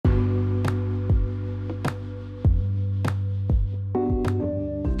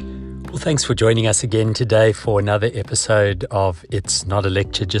Thanks for joining us again today for another episode of It's Not a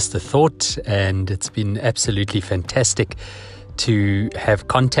Lecture, Just a Thought. And it's been absolutely fantastic to have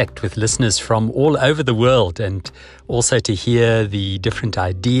contact with listeners from all over the world and also to hear the different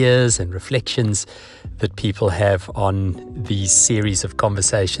ideas and reflections that people have on these series of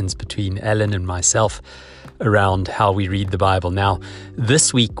conversations between Alan and myself around how we read the Bible. Now,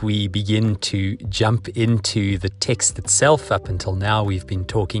 this week we begin to jump into the text itself. Up until now, we've been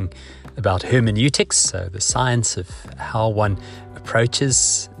talking about hermeneutics, so the science of how one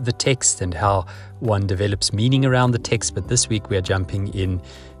approaches the text and how one develops meaning around the text. But this week we are jumping in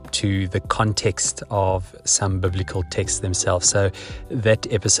to the context of some biblical texts themselves. So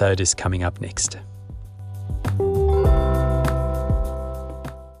that episode is coming up next.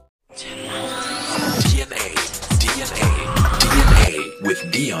 DNA with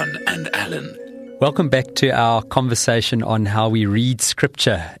Dion and Alan. Welcome back to our conversation on how we read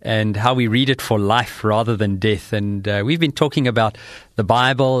Scripture and how we read it for life rather than death. And we've been talking about the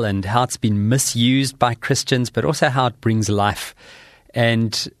Bible and how it's been misused by Christians, but also how it brings life.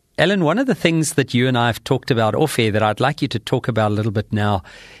 And Ellen, one of the things that you and I have talked about off air that I'd like you to talk about a little bit now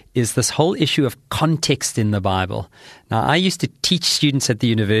is this whole issue of context in the Bible. Now, I used to teach students at the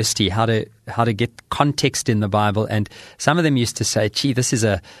university how to get context in the Bible, and some of them used to say, gee, this is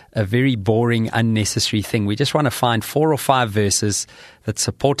a very boring, unnecessary thing. We just want to find 4 or 5 verses that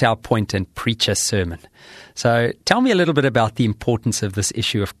support our point and preach a sermon. So tell me a little bit about the importance of this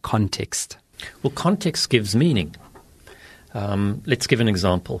issue of context. Well, context gives meaning. Let's give an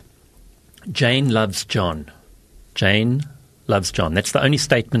example. Jane loves John. Jane loves John. That's the only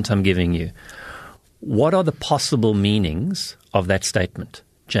statement I'm giving you. What are the possible meanings of that statement?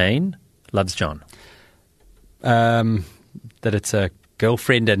 Jane loves John. That it's a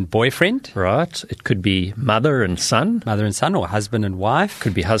girlfriend and boyfriend. Right. It could be mother and son. Mother and son, or husband and wife.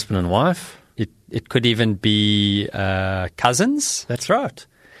 Could be husband and wife. It could even be cousins. That's right.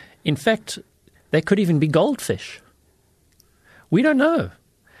 In fact, they could even be goldfish. We don't know.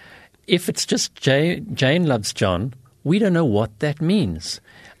 If it's just Jane loves John, we don't know what that means.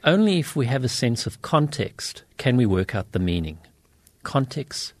 Only if we have a sense of context can we work out the meaning.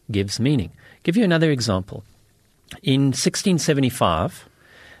 Context gives meaning. Give you another example. In 1675,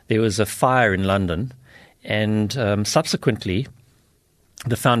 there was a fire in London, and subsequently,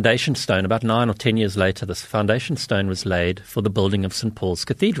 the foundation stone, about 9 or 10 years later, the foundation stone was laid for the building of St. Paul's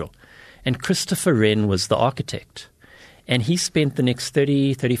Cathedral. And Christopher Wren was the architect. And he spent the next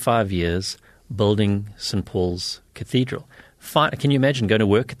 35 years building St. Paul's Cathedral. Can you imagine going to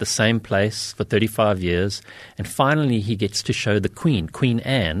work at the same place for 35 years, and finally he gets to show the Queen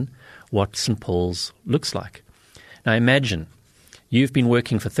Anne, what St. Paul's looks like. Now imagine, you've been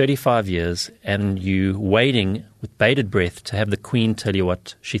working for 35 years and you waiting with bated breath to have the Queen tell you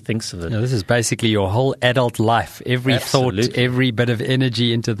what she thinks of it. Now, this is basically your whole adult life, every Absolutely. thought, every bit of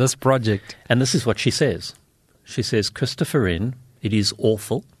energy into this project. And this is what she says. She says, Christopher Wren, it is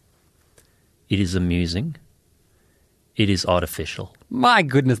awful, it is amusing, it is artificial. My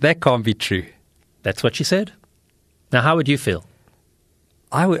goodness, that can't be true. That's what she said. Now, how would you feel?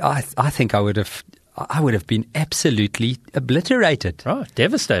 I think I would have been absolutely obliterated. Right,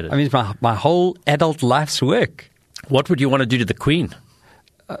 devastated. I mean, my whole adult life's work. What would you want to do to the Queen?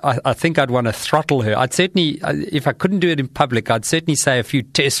 I think I'd want to throttle her. I'd certainly, if I couldn't do it in public, I'd certainly say a few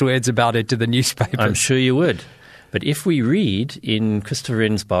terse words about it to the newspapers. I'm sure you would. But if we read in Christopher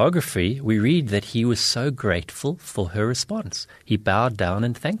Wren's biography, we read that he was so grateful for her response. He bowed down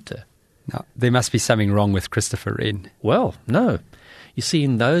and thanked her. Now, there must be something wrong with Christopher Wren. Well, no. You see,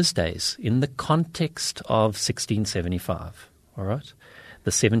 in those days, in the context of 1675, all right,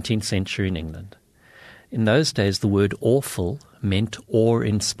 the 17th century in England, in those days the word awful meant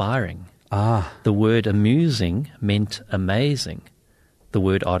awe-inspiring. The word amusing meant amazing. The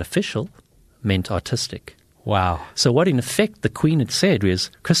word artificial meant artistic. Wow. So what in effect the Queen had said was,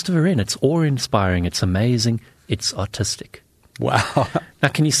 Christopher Wren, it's awe-inspiring, it's amazing, it's artistic. Wow. Now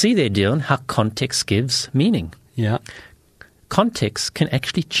can you see there, Dion, how context gives meaning? Yeah. Context can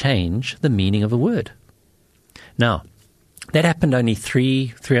actually change the meaning of a word. Now, that happened only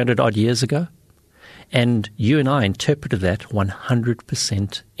 300 odd years ago. And you and I interpreted that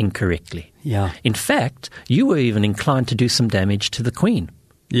 100% incorrectly. Yeah. In fact, you were even inclined to do some damage to the Queen.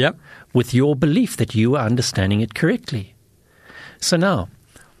 Yep. With your belief that you were understanding it correctly. So now,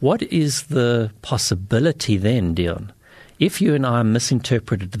 what is the possibility then, Dion? If you and I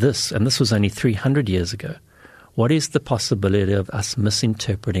misinterpreted this, and this was only 300 years ago, what is the possibility of us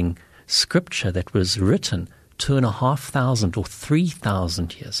misinterpreting Scripture that was written 2,500 or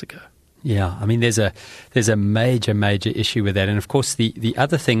 3,000 years ago? Yeah, I mean, there's a major issue with that. And of course, the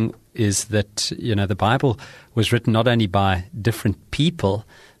other thing is that, the Bible was written not only by different people,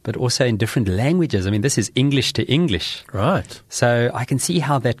 but also in different languages. I mean, this is English to English. Right. So I can see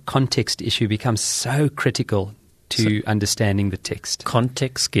how that context issue becomes so critical to understanding the text.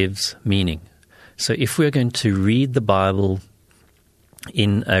 Context gives meaning. So if we're going to read the Bible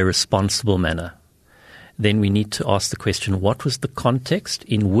in a responsible manner, then we need to ask the question, what was the context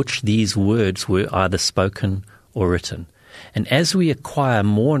in which these words were either spoken or written? And as we acquire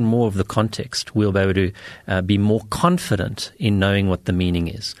more and more of the context, we'll be able to be more confident in knowing what the meaning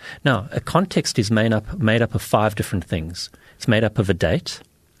is. Now, a context is made up of 5 different things. It's made up of a date.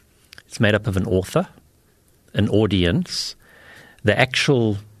 It's made up of an author, an audience, the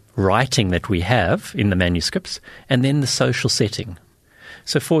actual writing that we have in the manuscripts, and then the social setting.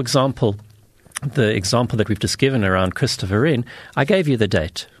 So, for example, the example that we've just given around Christopher Wren, I gave you the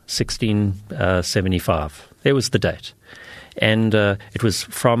date, 1675. There was the date. And it was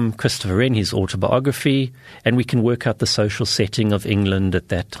from Christopher Wren, his autobiography, and we can work out the social setting of England at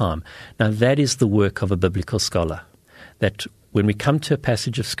that time. Now, that is the work of a biblical scholar, that when we come to a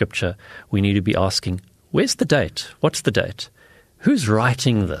passage of Scripture, we need to be asking, where's the date? What's the date? Who's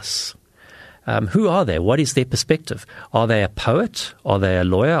writing this? Who are they? What is their perspective? Are they a poet? Are they a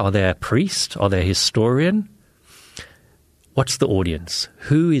lawyer? Are they a priest? Are they a historian? What's the audience?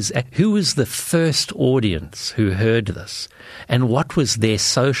 Who is the first audience who heard this? And what was their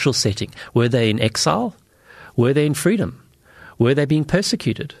social setting? Were they in exile? Were they in freedom? Were they being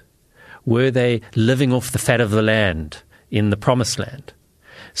persecuted? Were they living off the fat of the land in the promised land?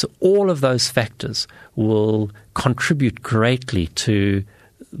 So all of those factors will contribute greatly to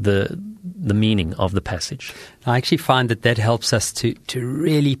the meaning of the passage. I actually find that helps us to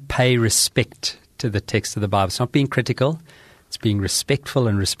really pay respect to the text of the Bible. It's not being critical, it's being respectful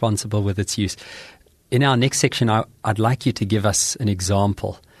and responsible with its use. In our next section, I'd like you to give us an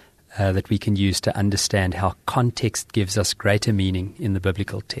example that we can use to understand how context gives us greater meaning in the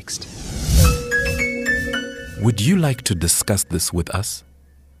biblical text. Would you like to discuss this with us?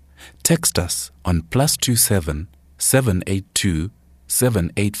 Text us on +27 782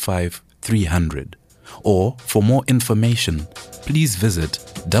 785 300, or for more information, please visit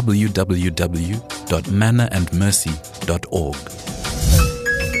www.mannaandmercy.org.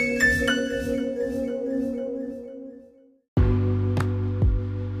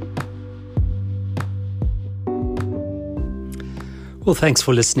 Well, thanks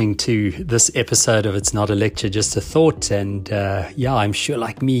for listening to this episode of It's Not a Lecture, Just a Thought. And I'm sure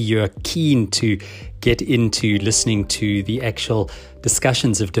like me, you're keen to get into listening to the actual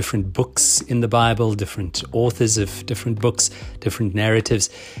discussions of different books in the Bible, different authors of different books, different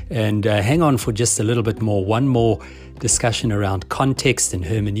narratives. And hang on for just a little bit more. One more discussion around context and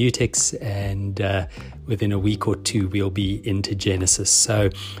hermeneutics, and within a week or two we'll be into Genesis. So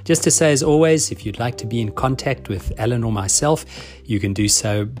just to say, as always, if you'd like to be in contact with Alan or myself, you can do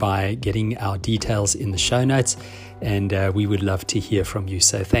so by getting our details in the show notes, and we would love to hear from you.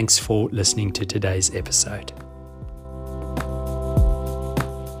 So thanks for listening to today's episode.